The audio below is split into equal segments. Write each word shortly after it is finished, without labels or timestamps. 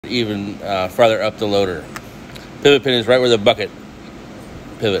even farther up the loader. Pivot pin is right where the bucket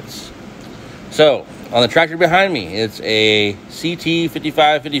pivots. So on the tractor behind me, it's a CT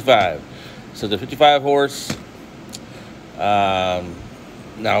 5555. So the 55 horse. Now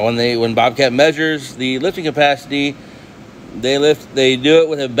when Bobcat measures the lifting capacity, they do it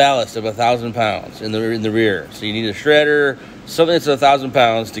with a ballast of 1,000 pounds in the rear. So you need a shredder, something that's 1,000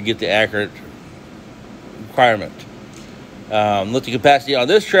 pounds to get the accurate requirement. Lifting capacity on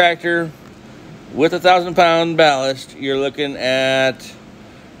this tractor with 1,000 pound ballast, you're looking at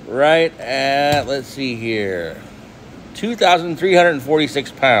right at, let's see here,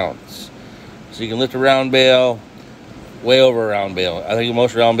 2,346 pounds. So you can lift a round bale way over a round bale. I think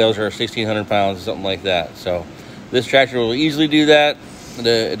most round bales are 1,600 pounds, something like that. So this tractor will easily do that.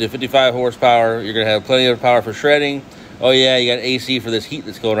 The 55 horsepower, you're going to have plenty of power for shredding. Oh yeah, you got AC for this heat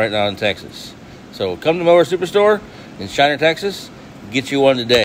that's going right now in Texas. So come to Mower Superstore in Shiner, Texas. Get you one today.